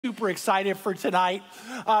Super excited for tonight.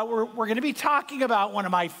 We're going to be talking about one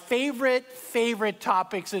of my favorite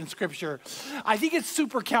topics in Scripture. I think it's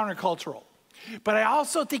super countercultural, but I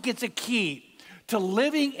also think it's a key to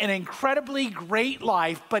living an incredibly great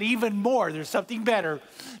life, but even more, there's something better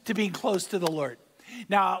to being close to the Lord.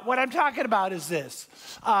 Now, what I'm talking about is this.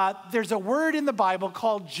 There's a word in the Bible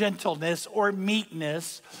called gentleness or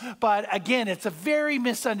meekness, but again, it's a very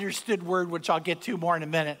misunderstood word, which I'll get to more in a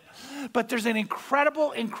minute. But there's an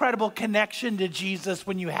incredible connection to Jesus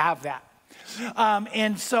when you have that.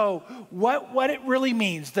 And so what it really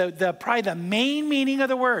means, probably the main meaning of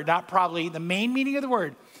the word, not probably, the main meaning of the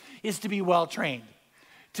word is to be well-trained.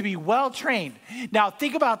 To be well-trained. Now,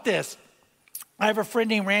 think about this. I have a friend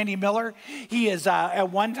named Randy Miller. He is at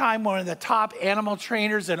one time one of the top animal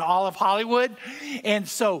trainers in all of Hollywood. And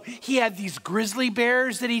so he had these grizzly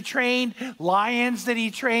bears that he trained, lions that he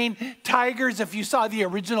trained, tigers. If you saw the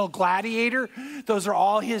original Gladiator, those are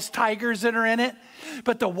all his tigers that are in it.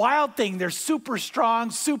 But the wild thing, they're super strong,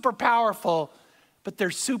 super powerful, but they're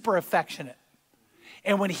super affectionate.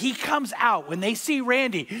 And when he comes out, when they see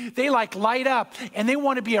Randy, they light up and they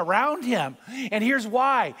want to be around him. And here's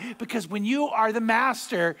why. Because when you are the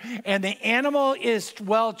master and the animal is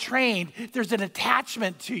well trained, there's an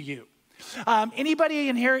attachment to you. Anybody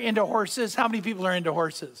in here into horses? How many people are into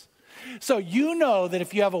horses? So you know that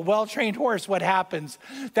if you have a well-trained horse, what happens?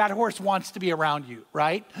 That horse wants to be around you,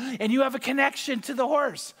 right? And you have a connection to the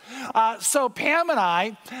horse. So Pam and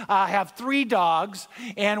I have 3 dogs,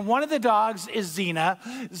 and one of the dogs is Zena.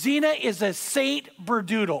 Zena is a Saint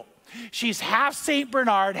Berdoodle. She's half Saint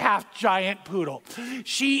Bernard, half giant poodle.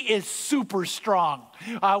 She is super strong.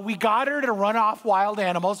 We got her to run off wild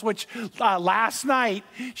animals, which last night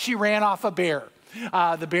she ran off a bear.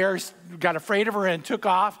 The bears got afraid of her and took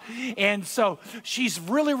off. And so she's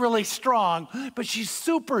really strong, but she's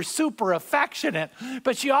super affectionate.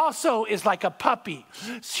 But she also is like a puppy.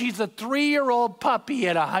 She's a 3-year-old puppy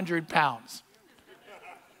at 100 pounds.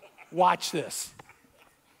 Watch this.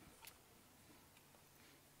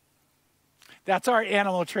 That's our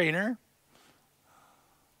animal trainer.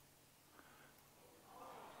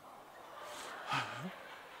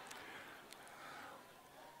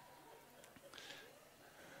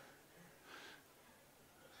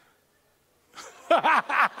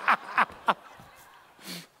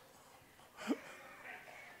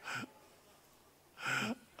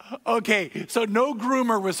 Okay, so no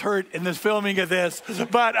groomer was hurt in the filming of this,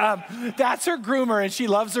 but that's her groomer, and she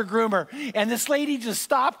loves her groomer. And this lady just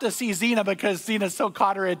stopped to see Zena because Zena so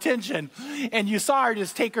caught her attention. And you saw her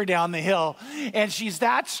just take her down the hill, and she's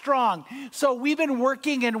that strong. So we've been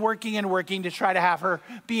working to try to have her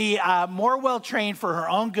be more well-trained for her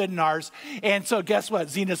own good and ours. And so guess what?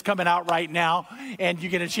 Zena's coming out right now, and you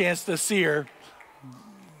get a chance to see her.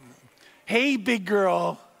 Hey, big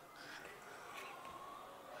girl.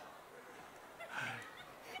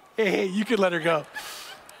 Hey, you can let her go.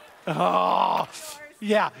 Oh,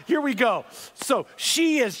 yeah, here we go. So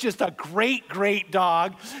she is just a great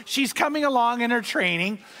dog. She's coming along in her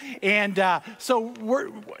training. And so we're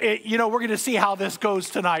going to see how this goes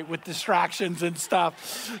tonight with distractions and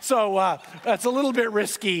stuff. So that's a little bit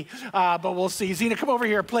risky, but we'll see. Zena, come over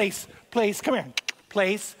here. Place, come here.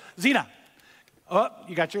 Place. Zena. Oh,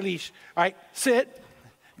 you got your leash. All right, sit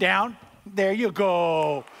down. There you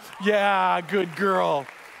go. Yeah, good girl.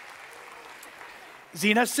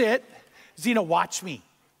 Zena, sit. Zena, watch me.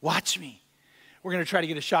 Watch me. We're going to try to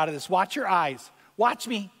get a shot of this. Watch your eyes. Watch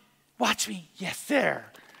me. Watch me. Yes, there.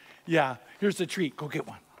 Yeah, here's the treat. Go get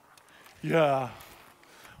one. Yeah.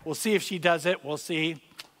 We'll see if she does it. We'll see.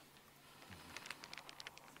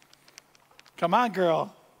 Come on,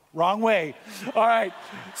 girl. Wrong way. All right.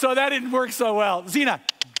 So that didn't work so well. Zena,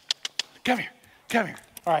 come here. Come here.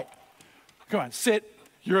 All right. Come on, sit.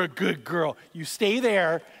 You're a good girl. You stay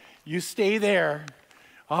there. You stay there.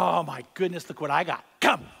 Oh, my goodness, look what I got.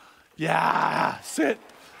 Come. Yeah, sit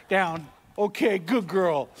down. Okay, good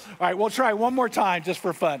girl. All right, we'll try one more time just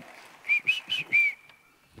for fun.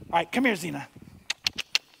 All right, come here, Zena.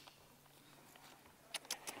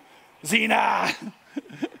 Zena.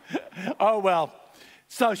 Oh, well.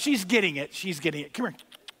 So she's getting it. She's getting it. Come here.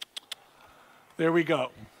 There we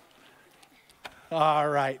go. All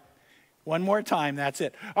right. One more time. That's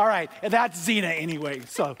it. All right. And that's Zena anyway.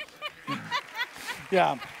 So,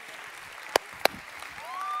 yeah.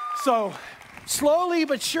 So slowly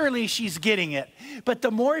but surely she's getting it. But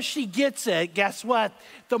the more she gets it, guess what?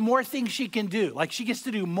 The more things she can do. Like she gets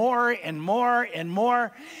to do more and more and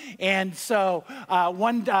more. And so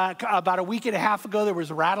about a week and a half ago, there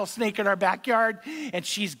was a rattlesnake in our backyard, and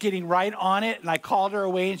she's getting right on it. And I called her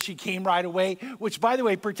away, and she came right away, which, by the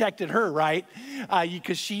way, protected her, right?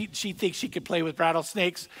 Because she thinks she could play with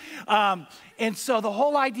rattlesnakes. And so the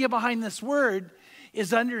whole idea behind this word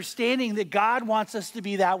is understanding that God wants us to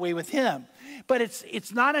be that way with him. But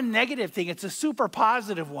it's not a negative thing. It's a super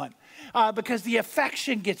positive one because the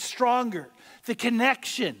affection gets stronger. The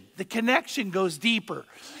connection goes deeper.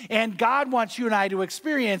 And God wants you and I to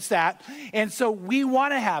experience that. And so we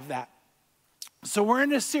want to have that. So we're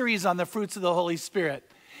in a series on the fruits of the Holy Spirit.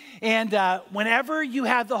 And whenever you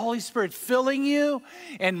have the Holy Spirit filling you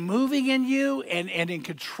and moving in you and in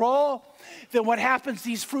control, then what happens,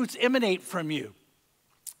 these fruits emanate from you.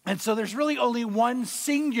 And so there's really only one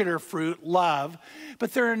singular fruit, love,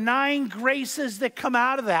 but there are 9 graces that come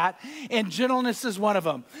out of that, and gentleness is one of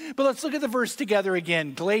them. But let's look at the verse together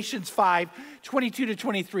again, Galatians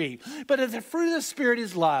 5:22-23. But if the fruit of the Spirit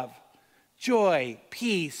is love, joy,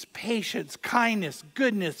 peace, patience, kindness,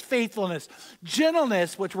 goodness, faithfulness,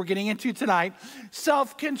 gentleness, which we're getting into tonight,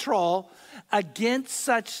 self-control, against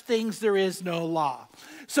such things there is no law.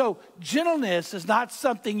 So gentleness is not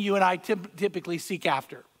something you and I typically seek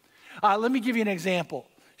after. Let me give you an example.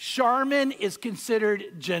 Charmin is considered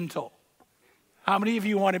gentle. How many of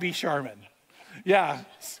you want to be Charmin? Yeah.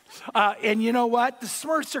 And you know what? The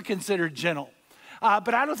Smurfs are considered gentle.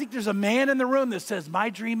 But I don't think there's a man in the room that says, my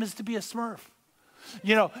dream is to be a Smurf.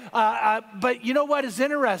 But you know what is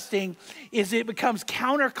interesting is it becomes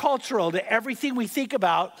countercultural to everything we think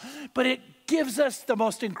about, but it gives us the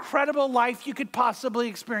most incredible life you could possibly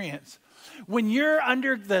experience. When you're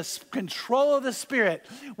under the control of the Spirit,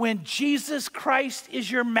 when Jesus Christ is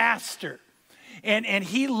your master, and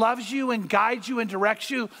he loves you and guides you and directs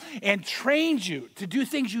you and trains you to do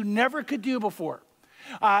things you never could do before,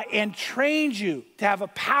 and trains you to have a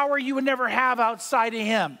power you would never have outside of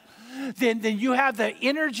him, then you have the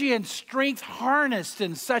energy and strength harnessed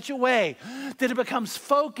in such a way that it becomes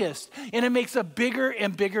focused and it makes a bigger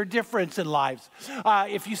and bigger difference in lives.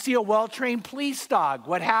 If you see a well-trained police dog,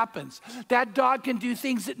 what happens? That dog can do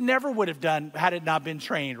things it never would have done had it not been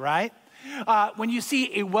trained, right? When you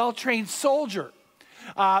see a well-trained soldier,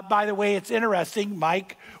 by the way, it's interesting,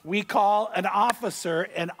 Mike, we call an officer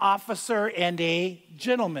and a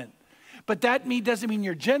gentleman. But that doesn't mean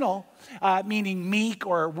you're gentle, meaning meek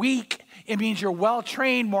or weak. It means you're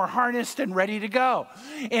well-trained, more harnessed, and ready to go.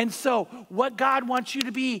 And so what God wants you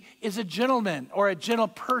to be is a gentleman or a gentle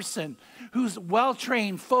person who's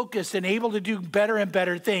well-trained, focused, and able to do better and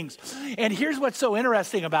better things. And here's what's so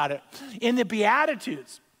interesting about it. In the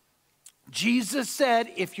Beatitudes, Jesus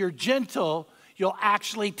said, if you're gentle, you'll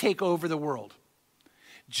actually take over the world.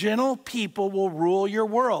 Gentle people will rule your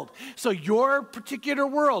world. So your particular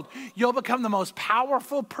world, you'll become the most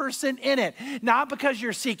powerful person in it. Not because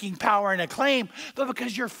you're seeking power and acclaim, but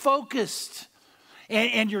because you're focused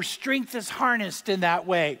and your strength is harnessed in that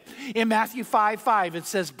way. In Matthew 5:5, it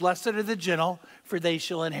says, blessed are the gentle, for they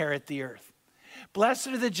shall inherit the earth. Blessed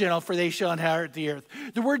are the gentle, for they shall inherit the earth.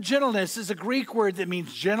 The word gentleness is a Greek word that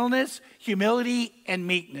means gentleness, humility, and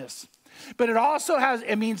meekness. But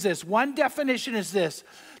it means this. One definition is this: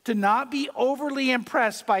 to not be overly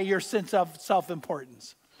impressed by your sense of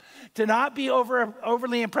self-importance. To not be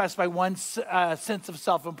overly impressed by one's sense of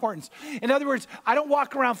self-importance. In other words, I don't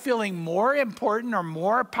walk around feeling more important or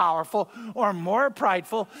more powerful or more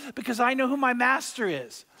prideful because I know who my master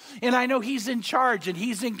is. And I know he's in charge and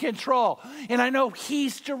he's in control. And I know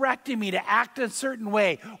he's directing me to act a certain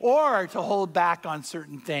way or to hold back on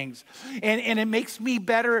certain things. And it makes me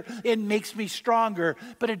better, it makes me stronger,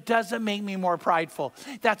 but it doesn't make me more prideful.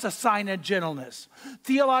 That's a sign of gentleness.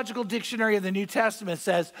 Theological Dictionary of the New Testament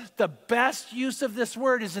says the best use of this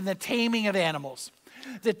word is in the taming of animals.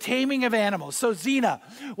 The taming of animals. So Zena,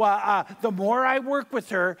 the more I work with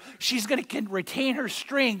her, she's going to retain her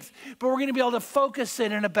strength, but we're going to be able to focus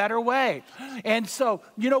it in a better way. And so,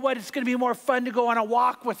 you know what? It's going to be more fun to go on a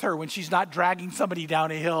walk with her when she's not dragging somebody down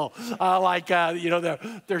a hill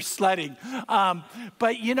they're sledding.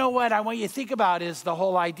 But you know what I want you to think about is the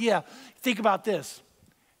whole idea. Think about this.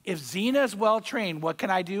 If Zena is well-trained, what can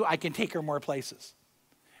I do? I can take her more places.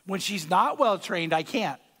 When she's not well-trained, I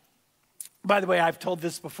can't. By the way, I've told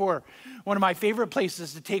this before. One of my favorite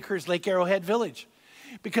places to take her is Lake Arrowhead Village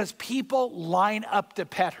because people line up to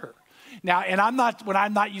pet her. Now, and I'm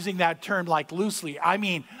not using that term like loosely. I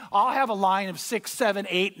mean, I'll have a line of 6, 7,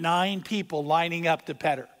 8, 9 people lining up to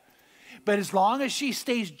pet her. But as long as she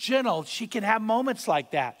stays gentle, she can have moments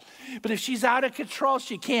like that. But if she's out of control,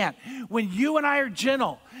 she can't. When you and I are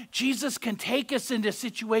gentle, Jesus can take us into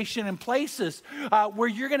situations and places where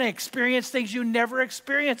you're going to experience things you never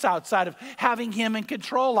experience outside of having him in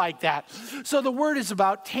control like that. So the word is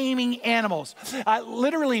about taming animals.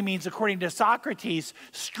 Literally means, according to Socrates,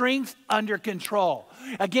 strength under control.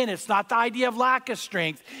 Again, it's not the idea of lack of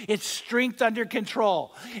strength. It's strength under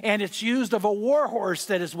control. And it's used of a war horse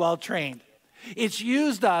that is well trained. It's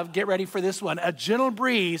used of, get ready for this one, a gentle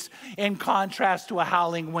breeze in contrast to a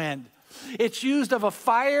howling wind. It's used of a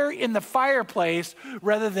fire in the fireplace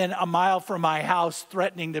rather than a mile from my house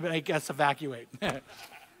threatening to make us evacuate.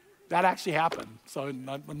 That actually happened. So I'm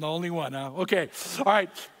the only one. Okay, all right.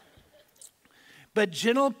 But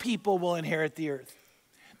gentle people will inherit the earth.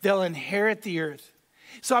 They'll inherit the earth.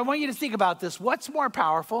 So I want you to think about this. What's more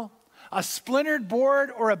powerful, a splintered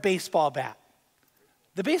board or a baseball bat?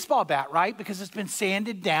 The baseball bat, right? Because it's been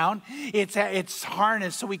sanded down. It's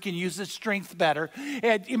harnessed so we can use its strength better.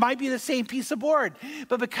 It might be the same piece of board,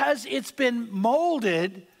 but because it's been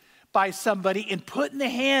molded by somebody and put in the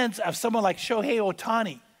hands of someone like Shohei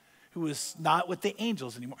Ohtani, who is not with the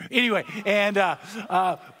Angels anymore. Anyway,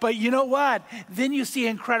 but you know what? Then you see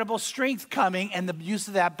incredible strength coming and the use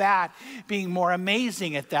of that bat being more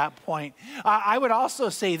amazing at that point. I would also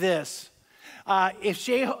say this. If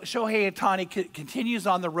Shohei Ohtani continues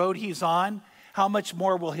on the road he's on, how much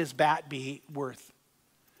more will his bat be worth?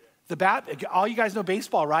 The bat, all you guys know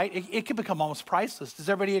baseball, right? It can become almost priceless. Does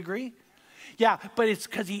everybody agree? Yeah, but it's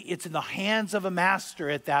because it's in the hands of a master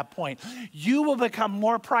at that point. You will become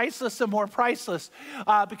more priceless and more priceless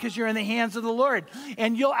because you're in the hands of the Lord,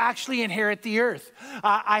 and you'll actually inherit the earth.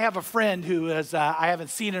 I have a friend who is, I haven't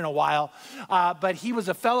seen in a while, but he was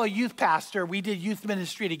a fellow youth pastor. We did youth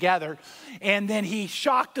ministry together, and then he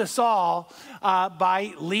shocked us all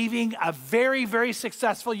by leaving a very, very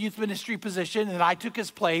successful youth ministry position, and I took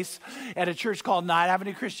his place at a church called Ninth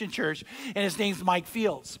Avenue Christian Church, and his name's Mike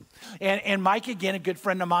Fields. And Mike, again, a good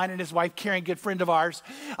friend of mine, and his wife, Karen, good friend of ours.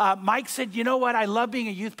 Mike said, you know what? I love being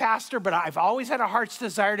a youth pastor, but I've always had a heart's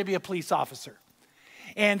desire to be a police officer.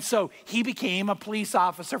 And so he became a police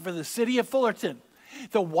officer for the city of Fullerton.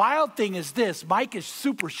 The wild thing is this. Mike is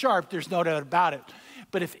super sharp. There's no doubt about it.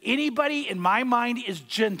 But if anybody in my mind is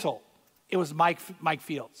gentle, it was Mike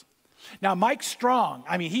Fields. Now, Mike's strong.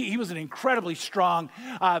 I mean, he was an incredibly strong,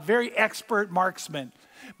 very expert marksman.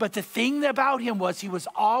 But the thing about him was he was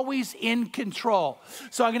always in control.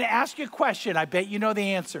 So I'm going to ask you a question. I bet you know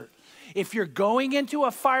the answer. If you're going into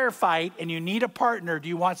a firefight and you need a partner, do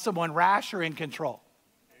you want someone rash or in control?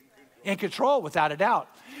 In control, without a doubt.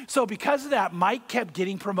 So because of that, Mike kept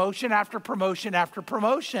getting promotion after promotion after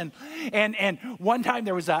promotion. And one time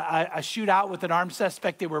there was a shootout with an armed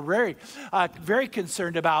suspect they were very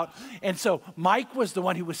concerned about. And so Mike was the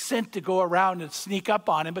one who was sent to go around and sneak up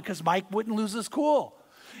on him because Mike wouldn't lose his cool.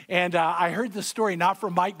 And I heard the story, not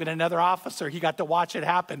from Mike, but another officer. He got to watch it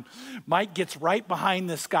happen. Mike gets right behind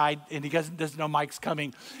this guy, and he doesn't know Mike's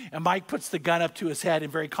coming. And Mike puts the gun up to his head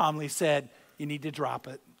and very calmly said, "You need to drop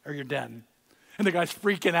it or you're done." And the guy's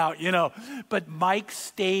freaking out, you know. But Mike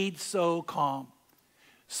stayed so calm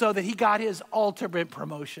so that he got his ultimate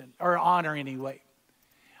promotion, or honor anyway.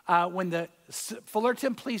 When the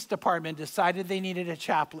Fullerton Police Department decided they needed a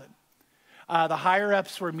chaplain, the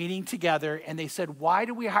higher-ups were meeting together, and they said, why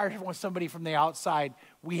do we hire somebody from the outside?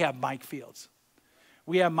 We have Mike Fields.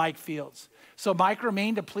 We have Mike Fields. So Mike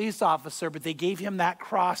remained a police officer, but they gave him that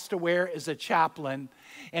cross to wear as a chaplain,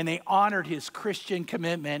 and they honored his Christian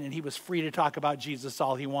commitment, and he was free to talk about Jesus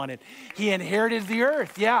all he wanted. He inherited the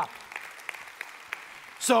earth, yeah.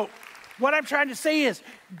 So what I'm trying to say is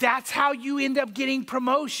that's how you end up getting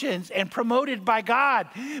promotions and promoted by God,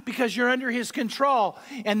 because you're under his control.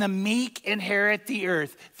 And the meek inherit the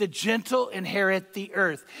earth. The gentle inherit the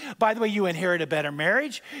earth. By the way, you inherit a better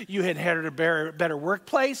marriage. You inherit a better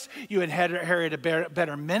workplace. You inherit a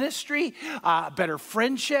better ministry, better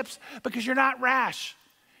friendships, because you're not rash.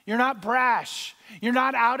 You're not brash. You're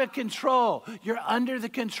not out of control. You're under the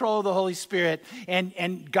control of the Holy Spirit.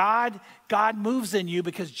 And God moves in you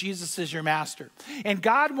because Jesus is your master. And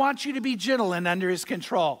God wants you to be gentle and under his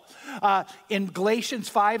control. In Galatians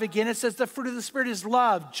 5, again, it says the fruit of the Spirit is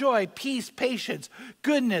love, joy, peace, patience,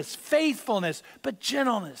 goodness, faithfulness, but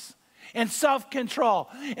gentleness and self-control.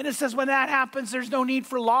 And it says when that happens, there's no need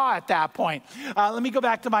for law at that point. Let me go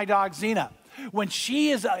back to my dog, Xena. When she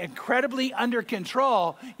is incredibly under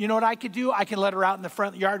control, you know what I could do? I can let her out in the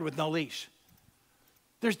front yard with no leash.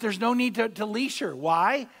 There's no need to leash her.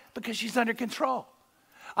 Why? Because she's under control.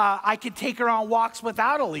 I could take her on walks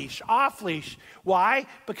without a leash, off leash. Why?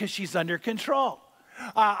 Because she's under control.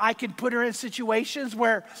 I can put her in situations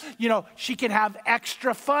where, she can have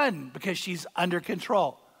extra fun because she's under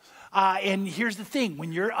control. And here's the thing,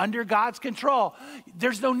 when you're under God's control,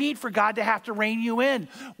 there's no need for God to have to rein you in.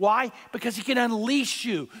 Why? Because he can unleash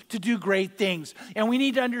you to do great things. And we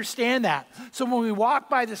need to understand that. So when we walk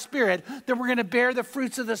by the Spirit, then we're going to bear the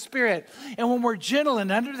fruits of the Spirit. And when we're gentle and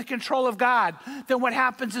under the control of God, then what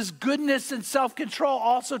happens is goodness and self-control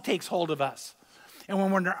also takes hold of us. And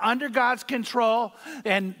when we're under God's control,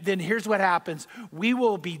 and then here's what happens. We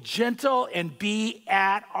will be gentle and be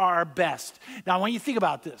at our best. Now, I want you to think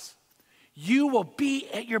about this. You will be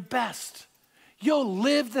at your best. You'll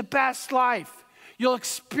live the best life. You'll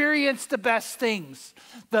experience the best things.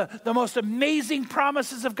 The most amazing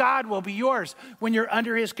promises of God will be yours when you're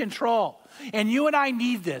under his control. And you and I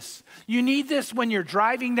need this. You need this when you're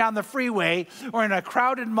driving down the freeway or in a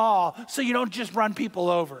crowded mall so you don't just run people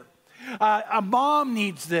over. A mom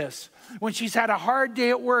needs this when she's had a hard day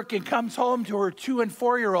at work and comes home to her 2- and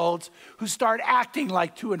 4-year-olds who start acting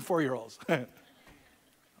like 2- and 4-year-olds.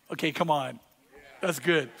 Okay, come on. That's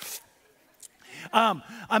good.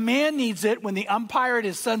 A man needs it when the umpire at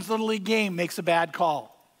his son's Little League game makes a bad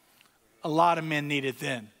call. A lot of men need it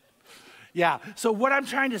then. Yeah, so what I'm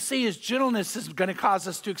trying to say is gentleness is going to cause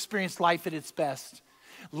us to experience life at its best.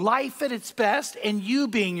 Life at its best and you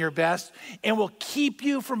being your best, and will keep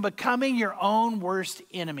you from becoming your own worst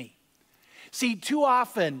enemy. See, too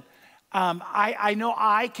often, I know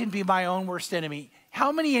I can be my own worst enemy.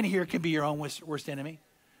 How many in here can be your own worst enemy?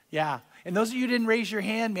 Yeah. And those of you who didn't raise your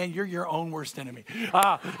hand, man, you're your own worst enemy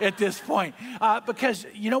at this point. Because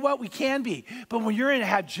you know what? We can be. But when you're going to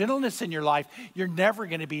have gentleness in your life, you're never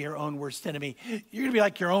going to be your own worst enemy. You're going to be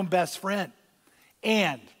like your own best friend.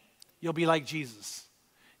 And you'll be like Jesus.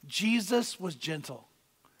 Jesus was gentle.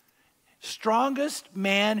 Strongest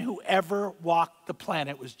man who ever walked the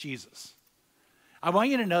planet was Jesus. I want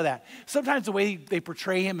you to know that. Sometimes the way they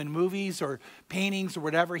portray him in movies or paintings or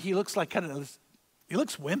whatever, he looks like he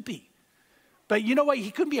looks wimpy. But you know what? He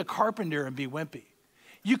couldn't be a carpenter and be wimpy.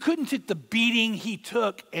 You couldn't take the beating he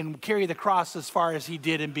took and carry the cross as far as he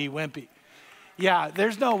did and be wimpy. Yeah,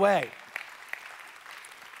 there's no way.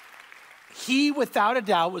 He, without a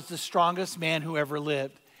doubt, was the strongest man who ever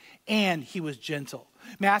lived. And he was gentle.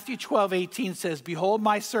 Matthew 12:18 says, "Behold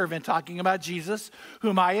my servant," talking about Jesus,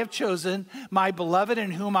 "whom I have chosen, my beloved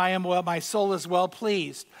in whom my soul is well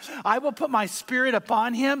pleased. I will put my spirit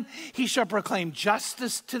upon him. He shall proclaim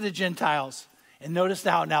justice to the Gentiles." And notice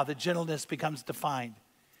now the gentleness becomes defined.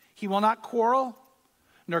 He will not quarrel,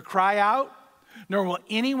 nor cry out, nor will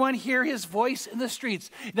anyone hear his voice in the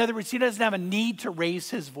streets. In other words, he doesn't have a need to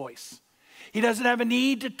raise his voice. He doesn't have a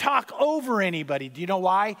need to talk over anybody. Do you know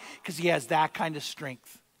why? Because he has that kind of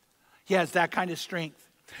strength. He has that kind of strength.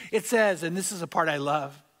 It says, and this is a part I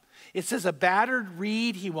love, it says, "A battered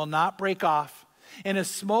reed he will not break off, and a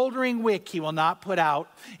smoldering wick he will not put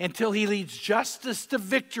out, until he leads justice to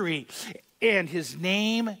victory, and his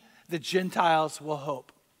name the Gentiles will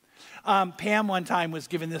hope." Pam one time was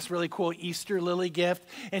given this really cool Easter lily gift,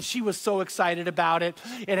 and she was so excited about it.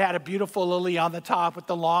 It had a beautiful lily on the top with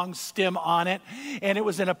the long stem on it, and it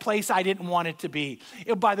was in a place I didn't want it to be.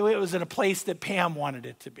 By the way, it was in a place that Pam wanted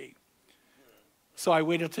it to be. So I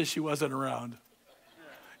waited till she wasn't around.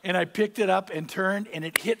 And I picked it up and turned, and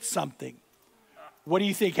it hit something. What do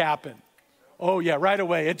you think happened? Oh, yeah, right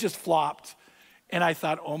away. It just flopped. And I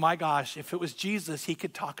thought, oh my gosh, if it was Jesus, he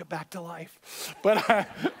could talk it back to life. But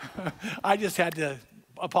I just had to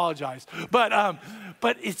apologize. But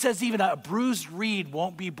it says even a bruised reed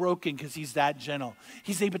won't be broken because he's that gentle.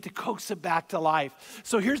 He's able to coax it back to life.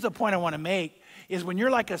 So here's the point I want to make, is when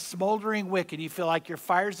you're like a smoldering wick and you feel like your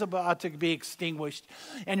fire's about to be extinguished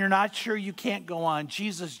and you're not sure you can't go on,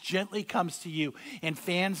 Jesus gently comes to you and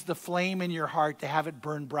fans the flame in your heart to have it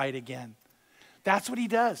burn bright again. That's what he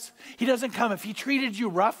does. He doesn't come. If he treated you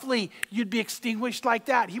roughly, you'd be extinguished like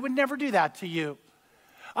that. He would never do that to you.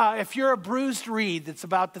 If you're a bruised reed that's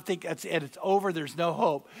about to think it's over, there's no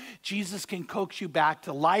hope, Jesus can coax you back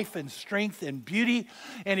to life and strength and beauty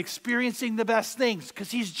and experiencing the best things because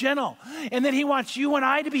he's gentle. And then he wants you and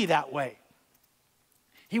I to be that way.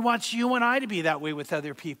 He wants you and I to be that way with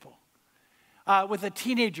other people. With a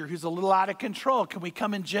teenager who's a little out of control, can we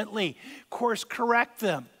come in gently, course correct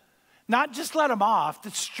them? Not just let them off,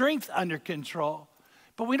 the strength under control.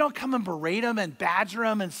 But we don't come and berate them and badger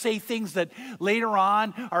them and say things that later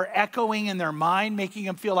on are echoing in their mind, making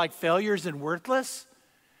them feel like failures and worthless.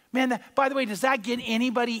 Man, by the way, does that get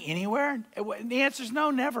anybody anywhere? The answer is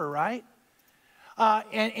no, never, right?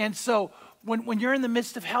 And so when you're in the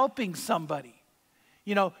midst of helping somebody,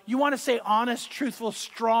 you want to say honest, truthful,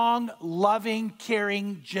 strong, loving,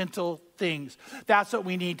 caring, gentle things. That's what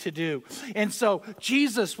we need to do. And so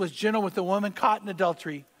Jesus was gentle with the woman caught in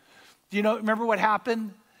adultery. Do you know, remember what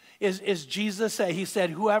happened? Is Jesus, he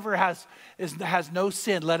said, whoever has no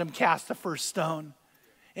sin, let him cast the first stone.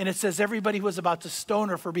 And it says everybody who was about to stone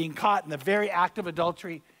her for being caught in the very act of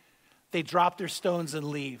adultery, they drop their stones and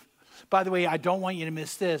leave. By the way, I don't want you to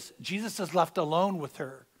miss this. Jesus is left alone with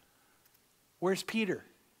her. Where's Peter?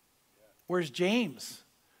 Where's James?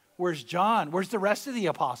 Where's John? Where's the rest of the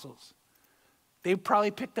apostles? They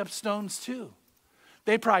probably picked up stones too.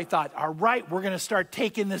 They probably thought, all right, we're going to start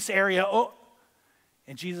taking this area. Oh.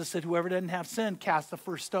 And Jesus said, whoever doesn't have sin, cast the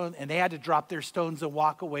first stone. And they had to drop their stones and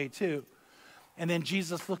walk away too. And then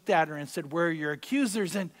Jesus looked at her and said, where are your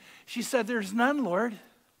accusers? And she said, there's none, Lord.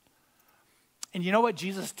 And you know what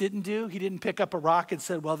Jesus didn't do? He didn't pick up a rock and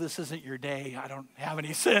said, well, this isn't your day. I don't have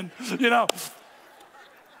any sin, you know.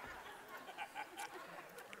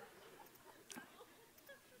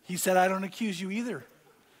 He said, I don't accuse you either.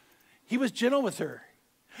 He was gentle with her.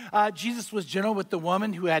 Jesus was gentle with the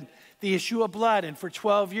woman who had the issue of blood and for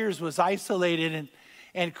 12 years was isolated.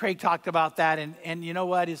 And Craig talked about that. And you know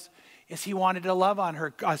what? Is he wanted to love on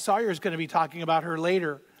her. Sawyer's going to be talking about her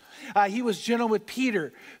later. He was gentle with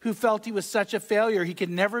Peter, who felt he was such a failure, he could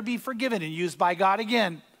never be forgiven and used by God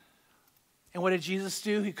again. And what did Jesus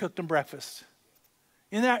do? He cooked him breakfast.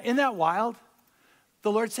 Isn't that wild?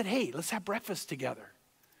 The Lord said, hey, let's have breakfast together.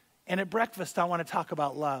 And at breakfast, I want to talk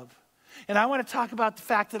about love. And I want to talk about the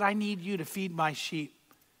fact that I need you to feed my sheep.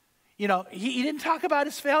 You know, he didn't talk about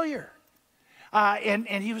his failure. And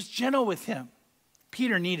he was gentle with him.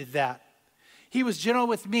 Peter needed that. He was gentle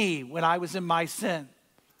with me when I was in my sin.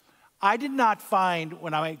 I did not find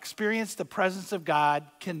when I experienced the presence of God,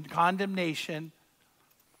 condemnation,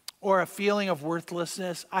 or a feeling of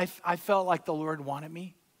worthlessness, I felt like the Lord wanted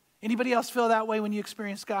me. Anybody else feel that way when you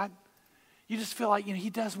experience God? You just feel like, he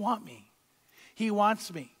does want me. He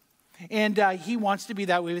wants me. And he wants to be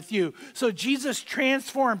that way with you. So Jesus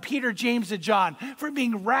transformed Peter, James, and John from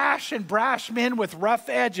being rash and brash men with rough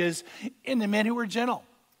edges into men who were gentle.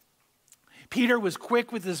 Peter was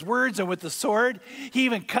quick with his words and with the sword. He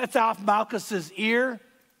even cuts off Malchus's ear.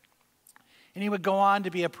 And he would go on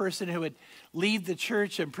to be a person who would lead the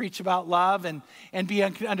church and preach about love and be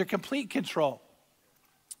under complete control.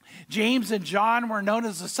 James and John were known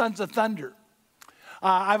as the sons of thunder.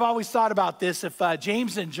 I've always thought about this. If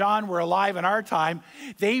James and John were alive in our time,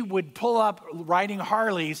 they would pull up riding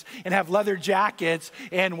Harleys and have leather jackets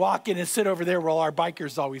and walk in and sit over there where all our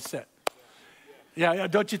bikers always sit. Yeah,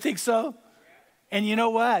 don't you think so? And you know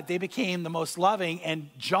what? They became the most loving, and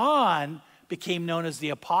John became known as the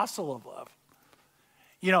apostle of love.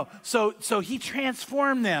 So he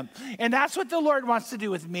transformed them. And that's what the Lord wants to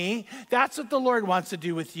do with me. That's what the Lord wants to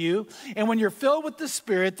do with you. And when you're filled with the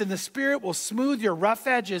Spirit, then the Spirit will smooth your rough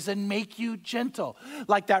edges and make you gentle.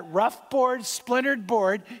 Like that rough board, splintered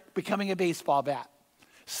board, becoming a baseball bat.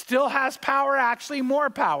 Still has power, actually more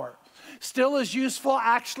power. Still is useful,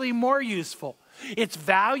 actually more useful. Its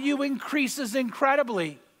value increases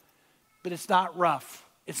incredibly, but it's not rough.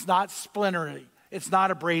 It's not splintery. It's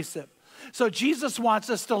not abrasive. So Jesus wants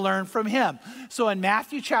us to learn from him. So in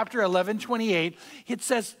Matthew chapter 11:28, it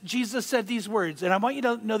says, Jesus said these words, and I want you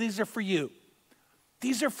to know these are for you.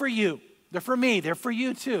 These are for you. They're for me. They're for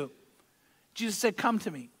you too. Jesus said, come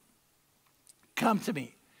to me. Come to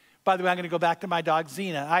me. By the way, I'm going to go back to my dog,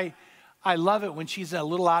 Xena. I love it when she's a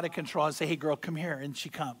little out of control. I say, hey, girl, come here. And she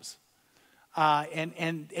comes. And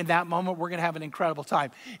in that moment, we're going to have an incredible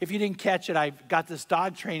time. If you didn't catch it, I've got this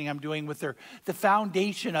dog training I'm doing with her. The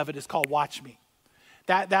foundation of it is called Watch Me.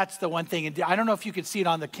 That's the one thing. And I don't know if you can see it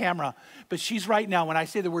on the camera, but she's right now, when I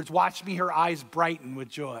say the words, watch me, her eyes brighten with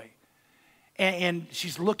joy. And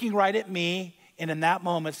she's looking right at me, and in that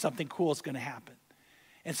moment, something cool is going to happen.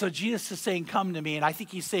 And so Jesus is saying, come to me. And I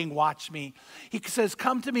think he's saying, watch me. He says,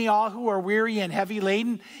 come to me, all who are weary and heavy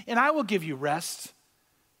laden, and I will give you rest.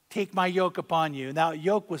 Take my yoke upon you. Now,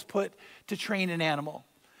 yoke was put to train an animal.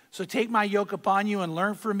 So take my yoke upon you and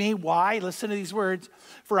learn from me. Why? Listen to these words.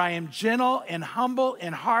 For I am gentle and humble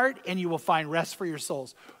in heart, and you will find rest for your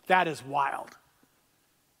souls. That is wild.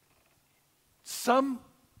 Some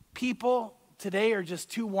people today are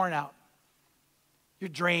just too worn out. You're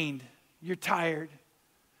drained. You're tired.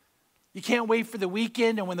 You can't wait for the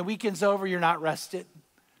weekend, and when the weekend's over, you're not rested.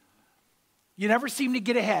 You never seem to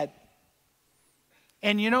get ahead.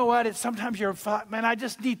 And you know what? Sometimes you're, man, I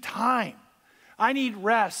just need time. I need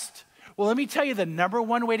rest. Well, let me tell you, the number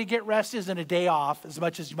one way to get rest isn't a day off, as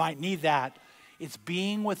much as you might need that. It's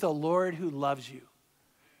being with a Lord who loves you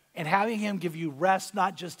and having him give you rest,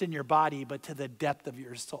 not just in your body, but to the depth of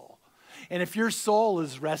your soul. And if your soul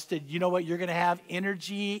is rested, you know what? You're going to have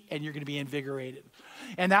energy and you're going to be invigorated.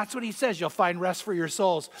 And that's what he says. You'll find rest for your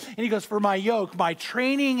souls. And he goes, for my yoke, my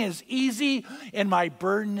training is easy and my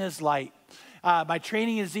burden is light. My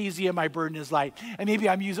training is easy and my burden is light. And maybe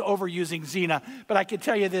I'm overusing Zena, but I can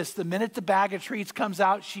tell you this. The minute the bag of treats comes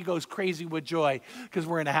out, she goes crazy with joy because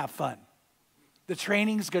we're going to have fun. The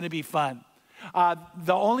training's going to be fun.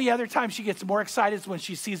 The only other time she gets more excited is when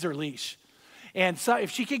she sees her leash. And so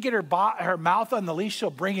if she could get her mouth on the leash,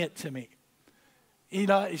 she'll bring it to me. You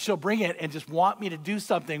know, she'll bring it and just want me to do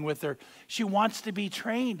something with her. She wants to be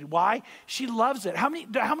trained. Why? She loves it. How many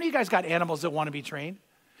of you guys got animals that want to be trained?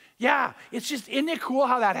 Yeah, it's just, isn't it cool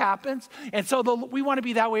how that happens? And so we want to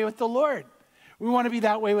be that way with the Lord. We want to be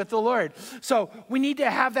that way with the Lord. So we need to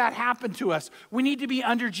have that happen to us. We need to be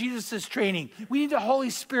under Jesus' training. We need the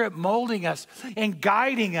Holy Spirit molding us and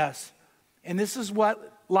guiding us. And this is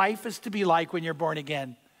what life is to be like when you're born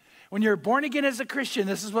again. When you're born again as a Christian,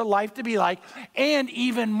 this is what life to be like, and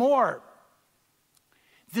even more.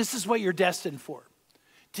 This is what you're destined for.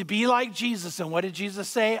 To be like Jesus. And what did Jesus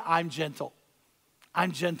say? I'm gentle.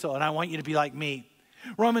 I'm gentle, and I want you to be like me.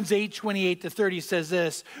 Romans 8:28-30 says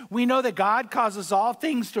this, we know that God causes all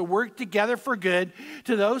things to work together for good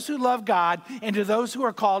to those who love God and to those who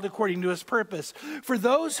are called according to his purpose. For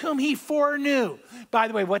those whom he foreknew. By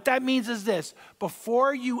the way, what that means is this,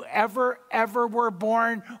 before you ever were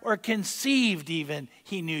born or conceived even,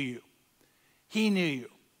 he knew you. He knew you.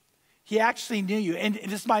 He actually knew you. And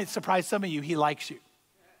this might surprise some of you, he likes you.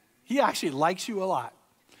 He actually likes you a lot.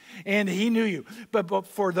 And he knew you. But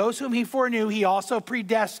for those whom he foreknew, he also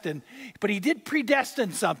predestined. But he did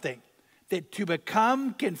predestine something, that to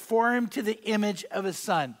become conformed to the image of his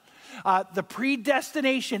son. The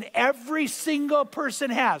predestination every single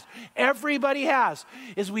person has, everybody has,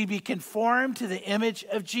 is we be conformed to the image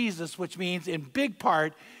of Jesus, which means in big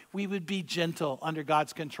part, we would be gentle under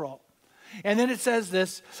God's control. And then it says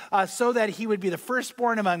this, so that he would be the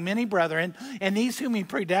firstborn among many brethren, and these whom he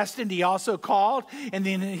predestined, he also called, and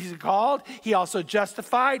then he called, he also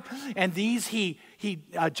justified, and these he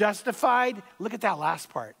justified. Look at that last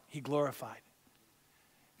part, he glorified.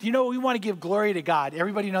 Do you know we want to give glory to God?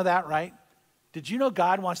 Everybody know that, right? Did you know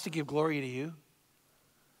God wants to give glory to you?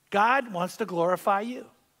 God wants to glorify you.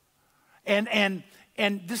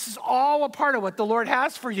 And this is all a part of what the Lord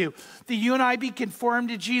has for you. That you and I be conformed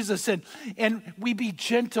to Jesus and we be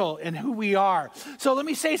gentle in who we are. So let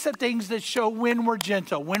me say some things that show when we're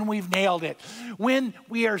gentle, when we've nailed it. When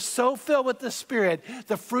we are so filled with the Spirit,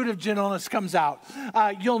 the fruit of gentleness comes out.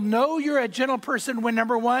 You'll know you're a gentle person when,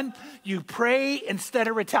 number one, you pray instead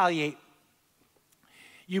of retaliate.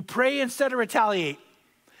 You pray instead of retaliate.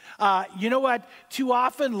 You know what? Too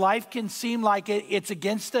often life can seem like it's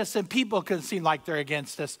against us, and people can seem like they're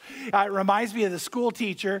against us. It reminds me of the school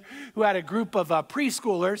teacher who had a group of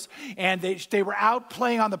preschoolers, and they were out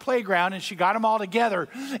playing on the playground, and she got them all together,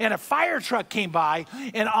 and a fire truck came by,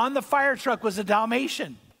 and on the fire truck was a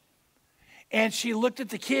Dalmatian. And she looked at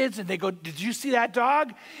the kids, and they go, "Did you see that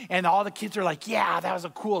dog?" And all the kids are like, "Yeah, that was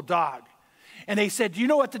a cool dog." And they said, "Do you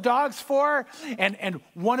know what the dog's for?" And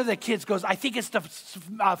one of the kids goes, "I think it's to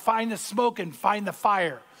find the smoke and find the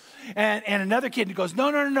fire." And another kid goes,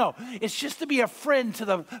 No. It's just to be a friend to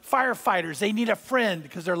the firefighters. They need a friend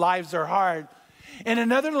because their lives are hard. And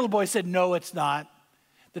another little boy said, "No, it's not.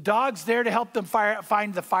 The dog's there to help them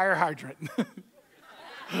find the fire hydrant."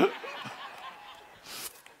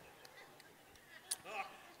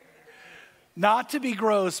 Not to be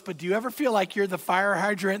gross, but do you ever feel like you're the fire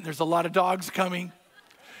hydrant and there's a lot of dogs coming?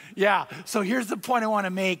 Yeah, so here's the point I want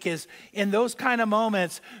to make is, in those kind of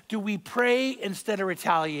moments, do we pray instead of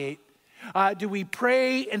retaliate? Do we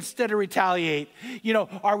pray instead of retaliate? You know,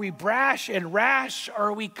 are we brash and rash? Or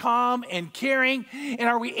are we calm and caring? And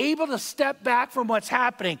are we able to step back from what's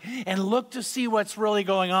happening and look to see what's really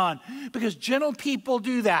going on? Because gentle people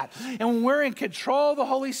do that. And when we're in control of the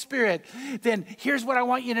Holy Spirit, then here's what I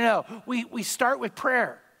want you to know. We start with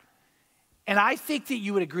prayer. And I think that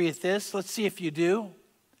you would agree with this. Let's see if you do.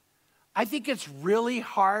 I think it's really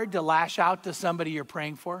hard to lash out to somebody you're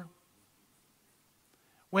praying for.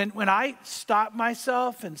 When I stop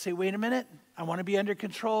myself and say, wait a minute, I want to be under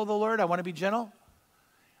control of the Lord. I want to be gentle.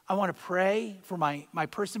 I want to pray for my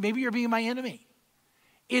person. Maybe you're being my enemy.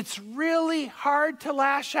 It's really hard to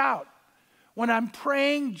lash out when I'm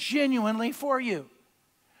praying genuinely for you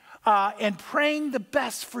and praying the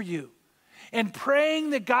best for you and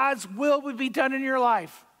praying that God's will would be done in your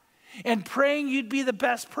life and praying you'd be the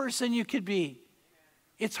best person you could be.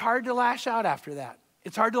 It's hard to lash out after that.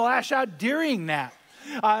 It's hard to lash out during that.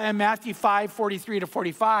 In Matthew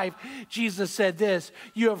 5:43-45, Jesus said this,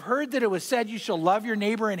 "You have heard that it was said you shall love your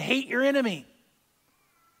neighbor and hate your enemy."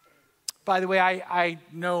 By the way, I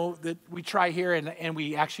know that we try here and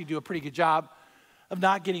we actually do a pretty good job of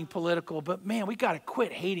not getting political, but man, we got to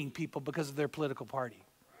quit hating people because of their political party.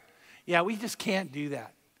 Yeah, we just can't do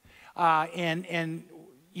that.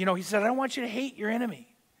 He said, "I don't want you to hate your enemy."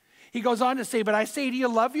 He goes on to say, "But I say to you,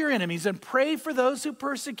 love your enemies and pray for those who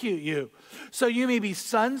persecute you, so you may be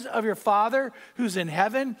sons of your Father who's in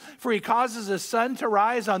heaven. For he causes his sun to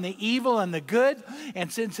rise on the evil and the good, and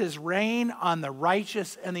sends his rain on the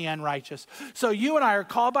righteous and the unrighteous." So you and I are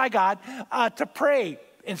called by God to pray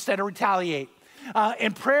instead of retaliate.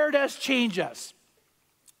 And prayer does change us.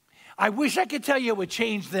 I wish I could tell you it would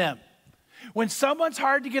change them. When someone's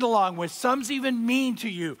hard to get along with, some's even mean to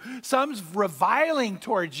you, some's reviling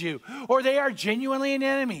towards you, or they are genuinely an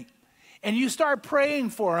enemy, and you start praying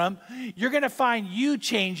for them, you're going to find you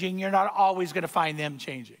changing. You're not always going to find them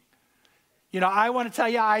changing. I want to tell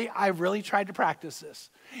you, I really tried to practice this.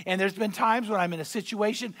 And there's been times when I'm in a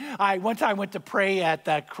situation. One time went to pray at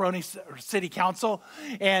the Crossroads City Council,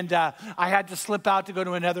 and I had to slip out to go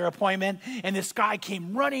to another appointment. And this guy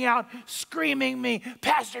came running out, screaming at me,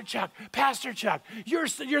 Pastor Chuck,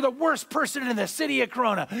 you're the worst person in the city of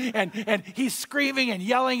Corona. And he's screaming and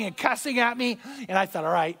yelling and cussing at me. And I thought,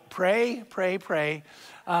 all right, pray.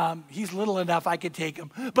 He's little enough I could take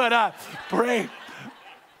him. But pray.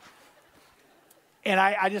 And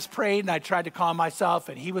I just prayed and I tried to calm myself,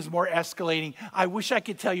 and he was more escalating. I wish I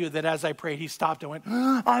could tell you that as I prayed, he stopped and went,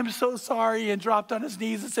 "I'm so sorry," and dropped on his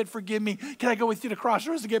knees and said, "Forgive me. Can I go with you to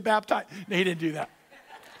Crossroads to get baptized?" No, he didn't do that.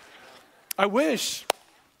 I wish.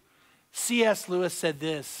 C.S. Lewis said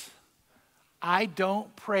this, "I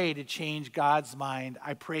don't pray to change God's mind.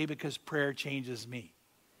 I pray because prayer changes me."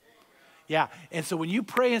 Yeah, and so when you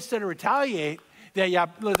pray instead of retaliate,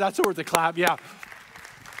 that's worth a clap, yeah.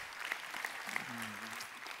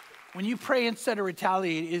 When you pray instead of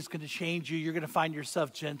retaliate, it's going to change you. You're going to find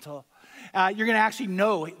yourself gentle. You're going to actually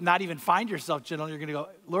not even find yourself gentle. You're going to go,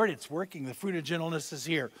 "Lord, it's working. The fruit of gentleness is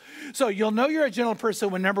here." So you'll know you're a gentle person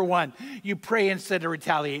when, number one, you pray instead of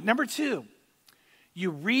retaliate. Number two,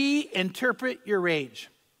 you reinterpret your rage.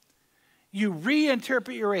 You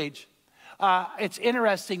reinterpret your rage. It's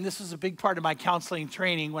interesting. This was a big part of my counseling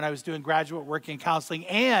training when I was doing graduate work in counseling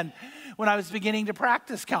and when I was beginning to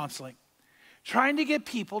practice counseling. Trying to get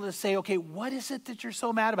people to say, okay, what is it that you're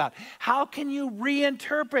so mad about? How can you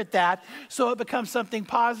reinterpret that so it becomes something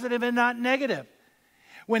positive and not negative?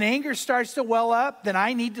 When anger starts to well up, then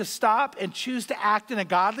I need to stop and choose to act in a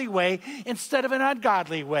godly way instead of an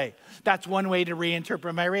ungodly way. That's one way to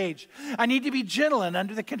reinterpret my rage. I need to be gentle and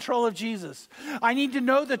under the control of Jesus. I need to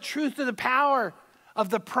know the truth of the power of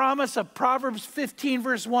the promise of Proverbs 15,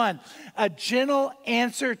 verse 1. A gentle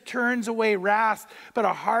answer turns away wrath, but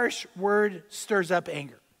a harsh word stirs up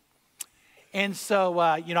anger. And so,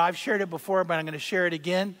 I've shared it before, but I'm going to share it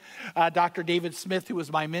again. Dr. David Smith, who was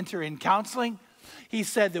my mentor in counseling, he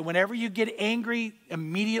said that whenever you get angry,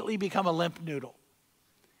 immediately become a limp noodle.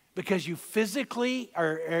 Because you physically,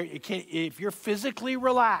 if you're physically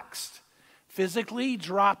relaxed, physically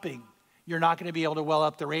dropping, you're not going to be able to well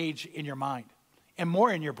up the rage in your mind. And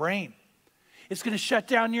more in your brain. It's going to shut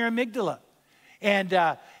down your amygdala. And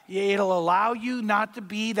it'll allow you not to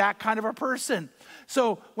be that kind of a person.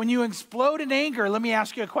 So when you explode in anger, let me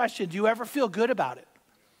ask you a question. Do you ever feel good about it?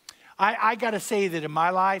 I got to say that in my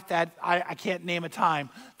life, that I can't name a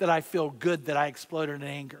time that I feel good that I exploded in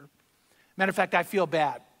anger. Matter of fact, I feel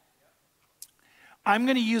bad. I'm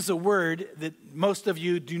going to use a word that most of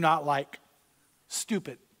you do not like.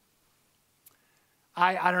 Stupid.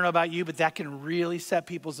 I don't know about you, but that can really set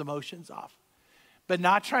people's emotions off. But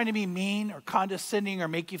not trying to be mean or condescending or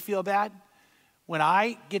make you feel bad. When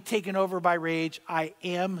I get taken over by rage, I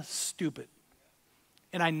am stupid.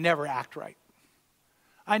 And I never act right.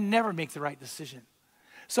 I never make the right decision.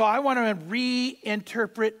 So I want to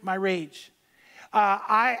reinterpret my rage.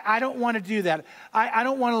 I don't want to do that. I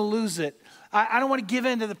don't want to lose it. I don't want to give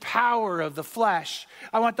in to the power of the flesh.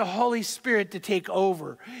 I want the Holy Spirit to take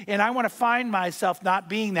over. And I want to find myself not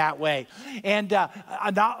being that way. And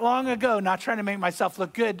not long ago, not trying to make myself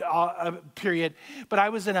look good, period, but I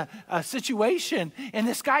was in a situation, and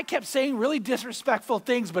this guy kept saying really disrespectful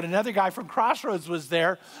things, but another guy from Crossroads was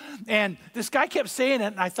there. And this guy kept saying it,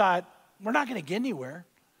 and I thought, we're not going to get anywhere.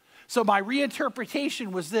 So my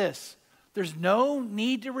reinterpretation was this. There's no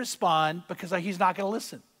need to respond because he's not going to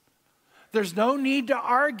listen. There's no need to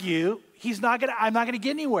argue. I'm not going to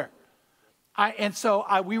get anywhere. We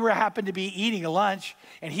happened to be eating a lunch,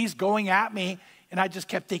 and he's going at me, and I just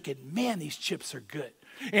kept thinking, man, these chips are good.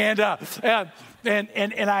 And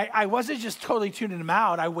I wasn't just totally tuning him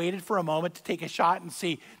out. I waited for a moment to take a shot and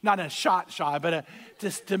see, not a shot, but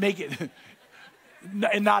just to make it,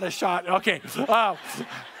 and not a shot. Okay.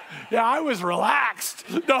 Yeah, I was relaxed.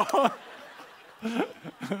 No.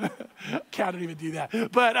 Can't even do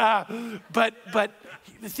that. But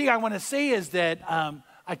the thing I want to say is that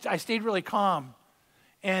I stayed really calm.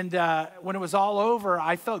 And when it was all over,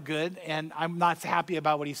 I felt good. And I'm not happy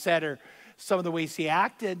about what he said or some of the ways he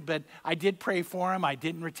acted, but I did pray for him. I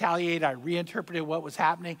didn't retaliate. I reinterpreted what was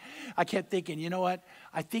happening. I kept thinking, you know what?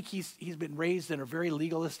 I think he's been raised in a very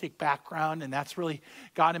legalistic background, and that's really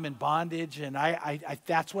got him in bondage. And I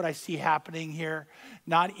that's what I see happening here.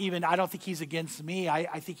 Not even, I don't think he's against me.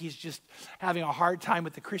 I think he's just having a hard time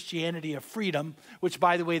with the Christianity of freedom, which,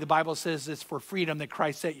 by the way, the Bible says it's for freedom that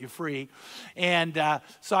Christ set you free. And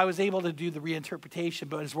so I was able to do the reinterpretation.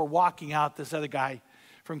 But as we're walking out, this other guy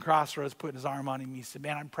from Crossroads putting his arm on him, he said,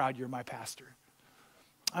 man, I'm proud you're my pastor.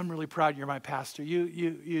 I'm really proud you're my pastor.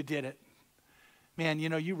 You did it. Man, you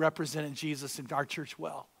know, you represented Jesus in our church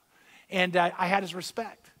well. And I had his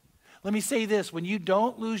respect. Let me say this. When you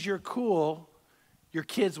don't lose your cool, your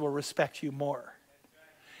kids will respect you more.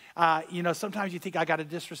 You know, sometimes you think, I got a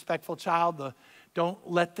disrespectful child. Don't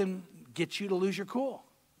let them get you to lose your cool,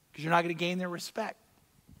 because you're not going to gain their respect.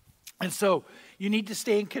 And so you need to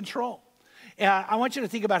stay in control. I want you to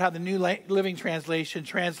think about how the New Living Translation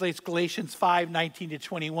translates Galatians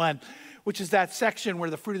 5:19-21, which is that section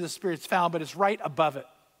where the fruit of the Spirit is found, but it's right above it.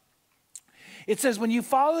 It says, when you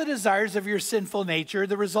follow the desires of your sinful nature,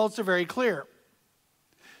 the results are very clear.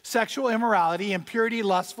 Sexual immorality, impurity,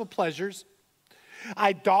 lustful pleasures,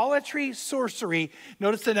 idolatry, sorcery.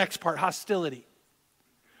 Notice the next part, hostility.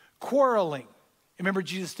 Quarreling. Remember,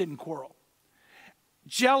 Jesus didn't quarrel.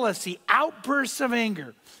 Jealousy, outbursts of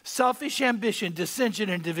anger, selfish ambition, dissension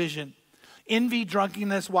and division, envy,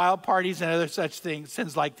 drunkenness, wild parties, and other such things,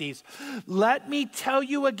 sins like these. Let me tell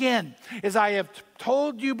you again, as I have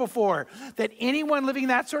told you before, that anyone living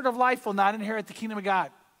that sort of life will not inherit the kingdom of God.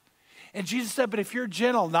 And Jesus said, but if you're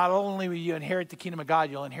gentle, not only will you inherit the kingdom of God,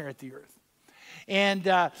 you'll inherit the earth.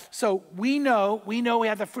 And so we know we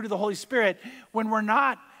have the fruit of the Holy Spirit when we're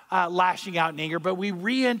not lashing out in anger, but we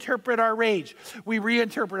reinterpret our rage. We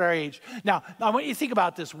reinterpret our rage. Now, I want you to think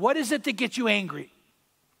about this. What is it that gets you angry?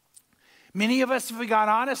 Many of us, if we got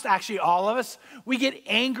honest, actually all of us, we get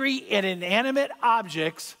angry at inanimate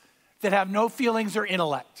objects that have no feelings or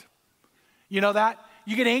intellect. You know that?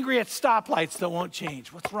 You get angry at stoplights that won't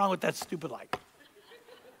change. What's wrong with that stupid light?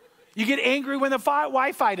 You get angry when the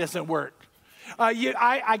Wi-Fi doesn't work.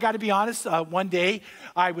 I got to be honest, one day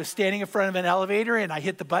I was standing in front of an elevator and I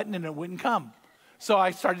hit the button and it wouldn't come. So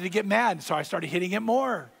I started to get mad, so I started hitting it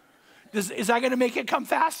more. Is that going to make it come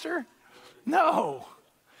faster? No.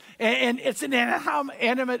 And it's an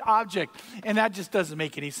inanimate object, and that just doesn't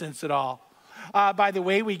make any sense at all. By the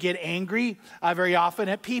way, we get angry very often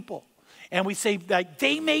at people. And we say, like,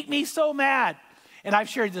 they make me so mad. And I've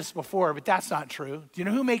shared this before, but that's not true. Do you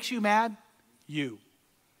know who makes you mad? You.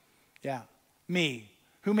 Yeah. Me.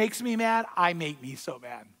 Who makes me mad? I make me so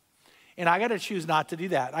mad. And I got to choose not to do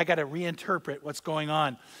that. I got to reinterpret what's going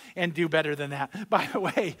on and do better than that. By the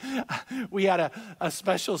way, we had a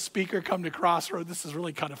special speaker come to Crossroads. This is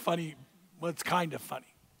really kind of funny. Well, it's kind of funny.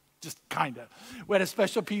 Just kind of. We had a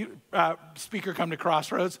special speaker come to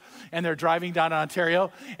Crossroads, and they're driving down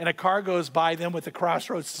Ontario, and a car goes by them with a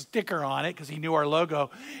Crossroads sticker on it because he knew our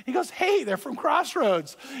logo. He goes, hey, they're from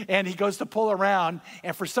Crossroads. And he goes to pull around,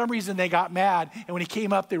 and for some reason they got mad, and when he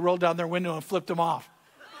came up, they rolled down their window and flipped him off.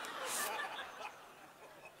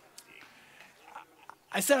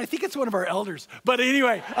 I said, I think it's one of our elders. But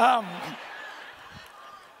anyway,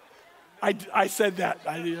 I said that.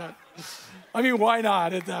 I mean, why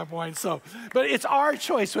not at that point? So, but it's our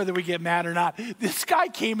choice whether we get mad or not. This guy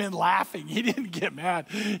came in laughing. He didn't get mad.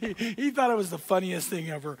 He thought it was the funniest thing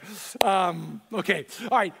ever. Okay.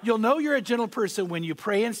 All right. You'll know you're a gentle person when you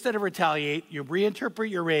pray instead of retaliate. You reinterpret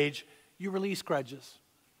your rage. You release grudges.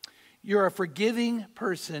 You're a forgiving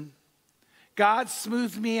person. God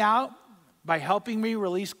smoothed me out by helping me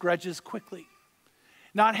release grudges quickly.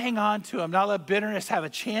 Not hang on to them. Not let bitterness have a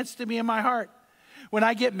chance to be in my heart. When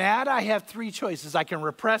I get mad, I have three choices. I can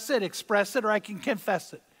repress it, express it, or I can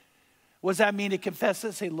confess it. What does that mean to confess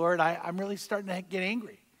it? Say, Lord, I'm really starting to get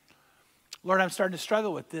angry. Lord, I'm starting to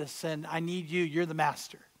struggle with this, and I need you. You're the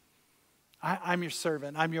master. I'm your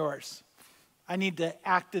servant. I'm yours. I need to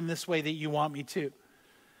act in this way that you want me to.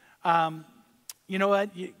 You know what?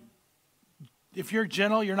 If you're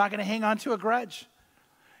gentle, you're not going to hang on to a grudge.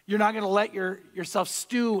 You're not going to let yourself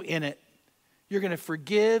stew in it. You're going to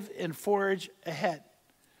forgive and forge ahead.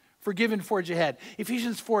 Forgive and forge ahead.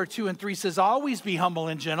 Ephesians 4:2-3 says, always be humble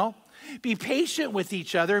and gentle. Be patient with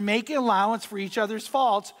each other, making allowance for each other's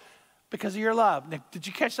faults because of your love. Now, did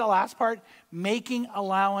you catch that last part? Making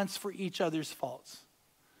allowance for each other's faults.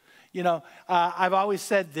 You know, I've always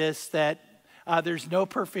said this, that there's no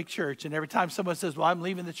perfect church. And every time someone says, well, I'm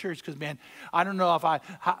leaving the church because, man, I don't know if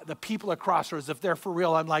the people at Crossroads, if they're for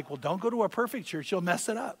real, I'm like, well, don't go to a perfect church. You'll mess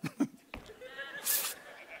it up.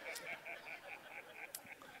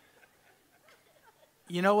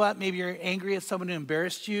 You know what? Maybe you're angry at someone who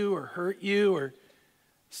embarrassed you or hurt you, or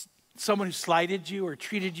someone who slighted you or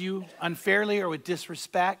treated you unfairly or with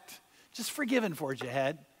disrespect. Just forgive and forge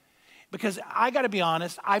ahead. Because I got to be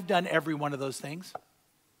honest, I've done every one of those things.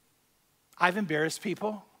 I've embarrassed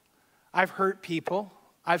people. I've hurt people.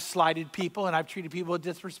 I've slighted people, and I've treated people with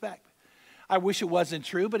disrespect. I wish it wasn't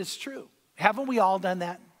true, but it's true. Haven't we all done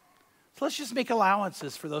that? So let's just make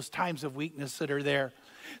allowances for those times of weakness that are there.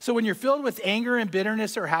 So when you're filled with anger and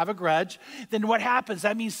bitterness or have a grudge, then what happens?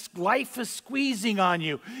 That means life is squeezing on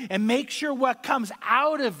you. And make sure what comes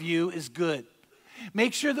out of you is good.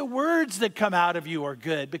 Make sure the words that come out of you are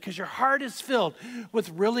good, because your heart is filled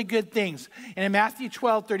with really good things. And in Matthew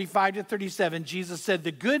 12:35-37, Jesus said,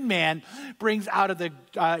 the good man brings out of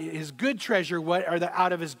his good treasure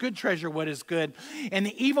out of his good treasure what is good, and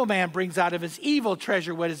the evil man brings out of his evil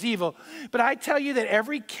treasure what is evil. But I tell you that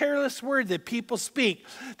every careless word that people speak,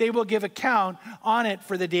 they will give account on it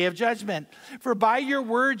for the day of judgment. For by your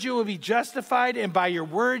words you will be justified, and by your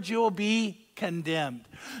words you will be condemned.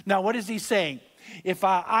 Now, what is he saying? If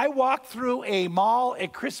I walk through a mall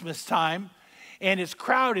at Christmas time and it's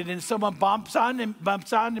crowded and someone bumps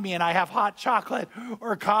onto me and I have hot chocolate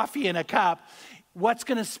or coffee in a cup, what's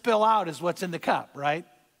going to spill out is what's in the cup, right?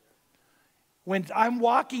 When I'm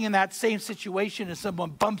walking in that same situation and someone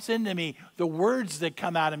bumps into me, the words that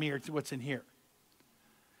come out of me are what's in here.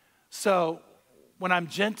 So when I'm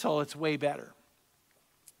gentle, it's way better.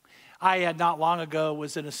 I not long ago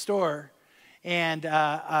was in a store, and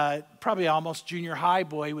probably almost junior high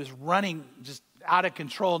boy was running just out of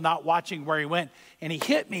control, not watching where he went. And he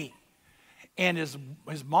hit me. And his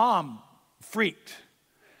mom freaked.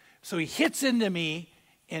 So he hits into me.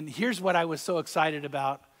 And here's what I was so excited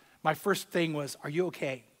about. My first thing was, are you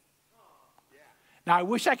okay? Now, I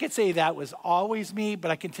wish I could say that was always me,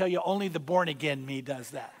 but I can tell you only the born-again me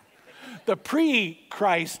does that. The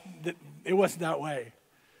pre-Christ, it wasn't that way.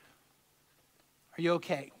 Are you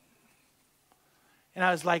okay? And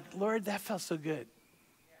I was like, Lord, that felt so good.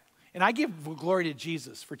 And I give glory to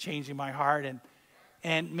Jesus for changing my heart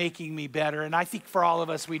and making me better. And I think for all of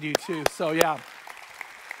us, we do too. So, yeah.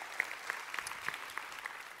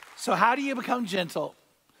 So how do you become gentle?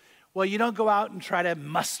 Well, you don't go out and try to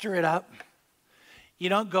muster it up. You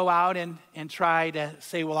don't go out and try to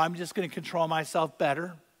say, well, I'm just going to control myself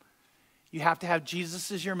better. You have to have Jesus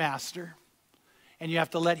as your master. And you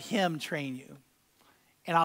have to let him train you.